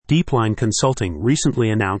DeepLine Consulting recently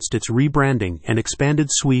announced its rebranding and expanded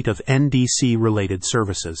suite of NDC-related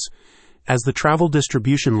services. As the travel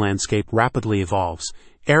distribution landscape rapidly evolves,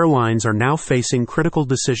 airlines are now facing critical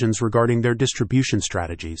decisions regarding their distribution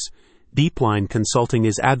strategies. DeepLine Consulting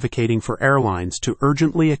is advocating for airlines to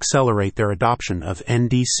urgently accelerate their adoption of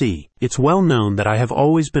NDC. It's well known that I have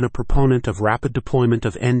always been a proponent of rapid deployment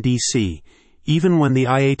of NDC, even when the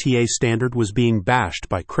IATA standard was being bashed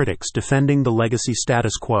by critics defending the legacy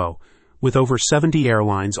status quo. With over 70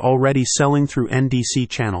 airlines already selling through NDC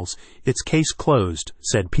channels, it's case closed,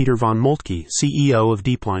 said Peter von Moltke, CEO of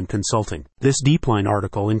DeepLine Consulting. This DeepLine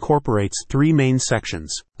article incorporates 3 main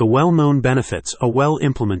sections: the well-known benefits a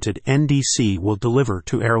well-implemented NDC will deliver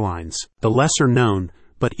to airlines, the lesser-known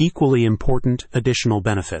but equally important additional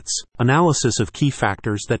benefits, analysis of key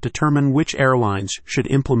factors that determine which airlines should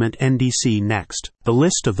implement NDC next, the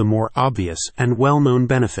list of the more obvious and well-known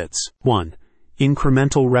benefits. 1.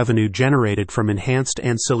 Incremental revenue generated from enhanced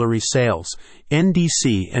ancillary sales.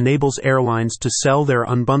 NDC enables airlines to sell their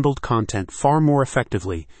unbundled content far more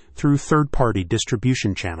effectively through third-party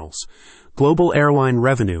distribution channels. Global airline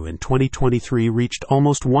revenue in 2023 reached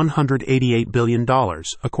almost $188 billion,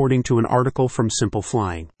 according to an article from Simple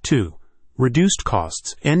Flying. 2. Reduced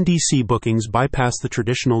costs. NDC bookings bypass the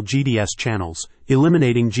traditional GDS channels,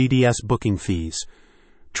 eliminating GDS booking fees.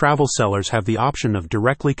 Travel sellers have the option of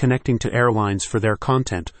directly connecting to airlines for their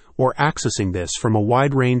content or accessing this from a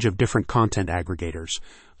wide range of different content aggregators.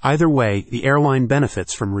 Either way, the airline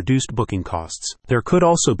benefits from reduced booking costs. There could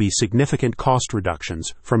also be significant cost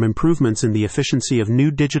reductions from improvements in the efficiency of new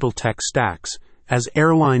digital tech stacks as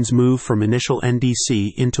airlines move from initial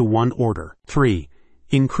NDC into one order. 3.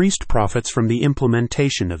 Increased profits from the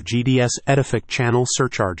implementation of GDS Edifact channel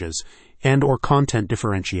surcharges and/or content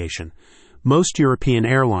differentiation. Most European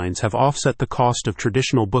airlines have offset the cost of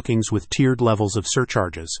traditional bookings with tiered levels of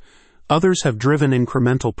surcharges. Others have driven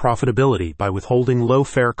incremental profitability by withholding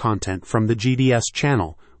low-fare content from the GDS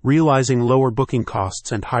channel, realizing lower booking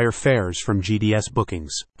costs and higher fares from GDS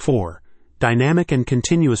bookings. 4. Dynamic and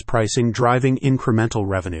continuous pricing driving incremental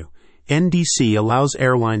revenue. NDC allows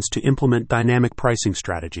airlines to implement dynamic pricing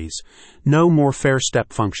strategies, no more fare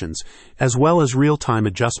step functions, as well as real-time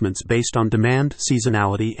adjustments based on demand,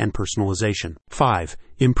 seasonality, and personalization. 5.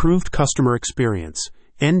 Improved customer experience.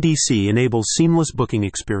 NDC enables seamless booking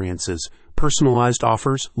experiences, personalized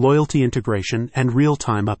offers, loyalty integration, and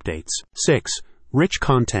real-time updates. 6. Rich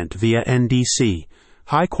content via NDC.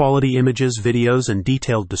 High-quality images, videos, and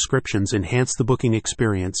detailed descriptions enhance the booking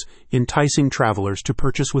experience, enticing travelers to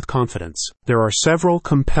purchase with confidence. There are several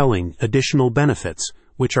compelling additional benefits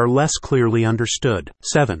which are less clearly understood.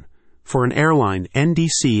 7. For an airline,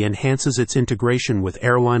 NDC enhances its integration with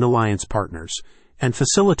airline alliance partners and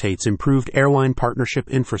facilitates improved airline partnership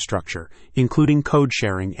infrastructure, including code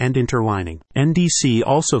sharing and interlining. NDC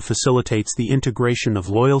also facilitates the integration of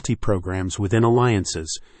loyalty programs within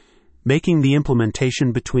alliances, making the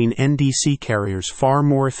implementation between NDC carriers far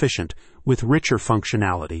more efficient with richer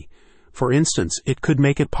functionality. For instance, it could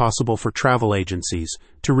make it possible for travel agencies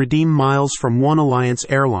to redeem miles from one alliance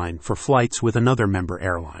airline for flights with another member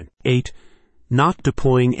airline. 8. Not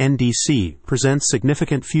deploying NDC presents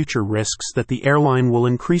significant future risks that the airline will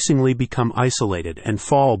increasingly become isolated and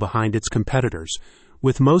fall behind its competitors,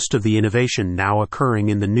 with most of the innovation now occurring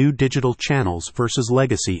in the new digital channels versus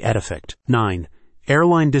legacy Edifact. 9.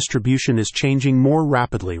 Airline distribution is changing more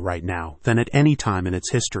rapidly right now than at any time in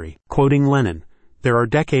its history. Quoting Lenin, there are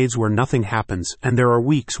decades where nothing happens, and there are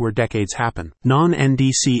weeks where decades happen.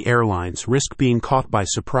 Non-NDC airlines risk being caught by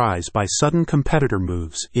surprise by sudden competitor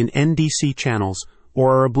moves in NDC channels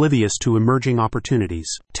or are oblivious to emerging opportunities.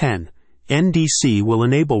 10. NDC will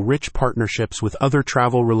enable rich partnerships with other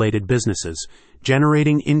travel-related businesses,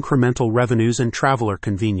 generating incremental revenues and traveler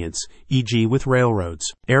convenience, e.g. with railroads.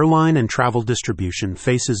 Airline and travel distribution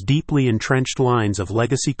faces deeply entrenched lines of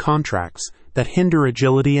legacy contracts that hinder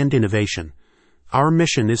agility and innovation. Our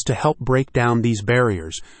mission is to help break down these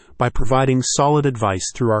barriers by providing solid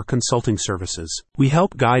advice through our consulting services. We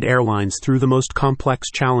help guide airlines through the most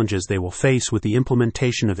complex challenges they will face with the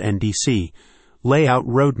implementation of NDC, lay out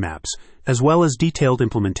roadmaps, as well as detailed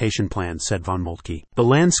implementation plans, said von Moltke. The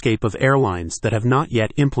landscape of airlines that have not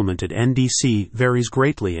yet implemented NDC varies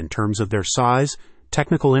greatly in terms of their size,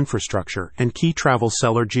 technical infrastructure, and key travel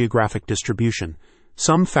seller geographic distribution.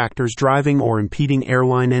 Some factors driving or impeding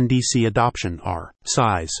airline NDC adoption are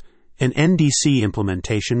size. An NDC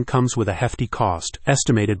implementation comes with a hefty cost,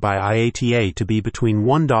 estimated by IATA to be between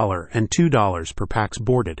 $1 and $2 per pax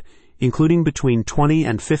boarded, including between 20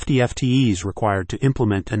 and 50 FTEs required to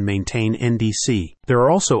implement and maintain NDC. There are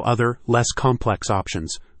also other, less complex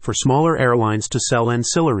options. for smaller airlines to sell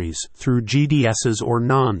ancillaries through GDSs or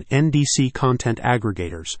non-NDC content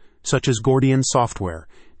aggregators, such as Gordian software.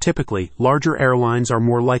 Typically, larger airlines are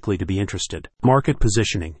more likely to be interested. Market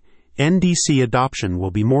positioning. NDC adoption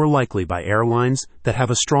will be more likely by airlines that have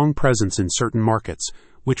a strong presence in certain markets,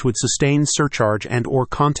 which would sustain surcharge and or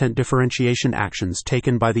content differentiation actions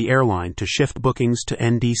taken by the airline to shift bookings to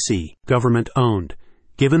NDC. Government-owned.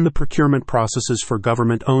 Given the procurement processes for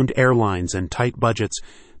government-owned airlines and tight budgets,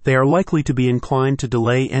 they are likely to be inclined to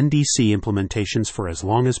delay NDC implementations for as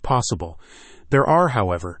long as possible. There are,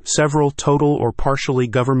 however, several total or partially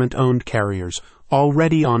government-owned carriers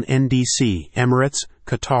already on NDC: Emirates,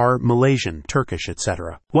 Qatar, Malaysian, Turkish,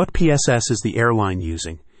 etc. What PSS is the airline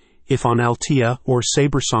using? If on IATA or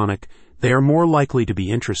Sabersonic, they are more likely to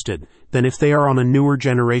be interested than if they are on a newer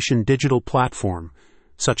generation digital platform,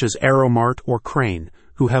 such as Aeromart or Crane,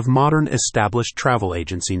 who have modern established travel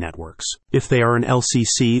agency networks. If they are an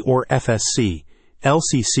LCC or FSC,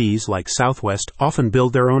 LCCs like Southwest often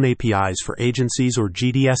build their own APIs for agencies or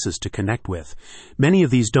GDSs to connect with. Many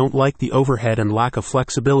of these don't like the overhead and lack of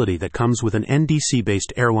flexibility that comes with an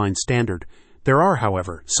NDC-based airline standard. There are,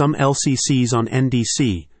 however, some LCCs on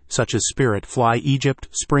NDC, such as Spirit, Fly Egypt,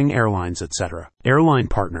 Spring Airlines, etc. Airline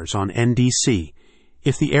partners on NDC.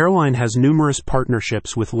 If the airline has numerous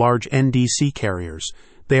partnerships with large NDC carriers,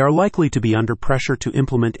 they are likely to be under pressure to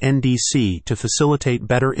implement NDC to facilitate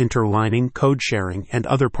better interlining, code sharing, and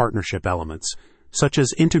other partnership elements, such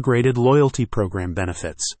as integrated loyalty program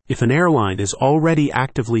benefits. If an airline is already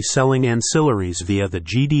actively selling ancillaries via the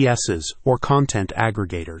GDSs or content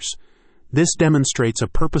aggregators, this demonstrates a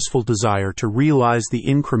purposeful desire to realize the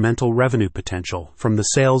incremental revenue potential from the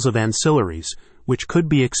sales of ancillaries, which could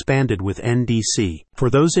be expanded with NDC. For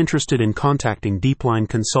those interested in contacting DeepLine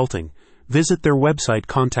Consulting, visit their website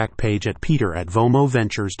contact page at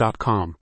peter@vomoventures.com.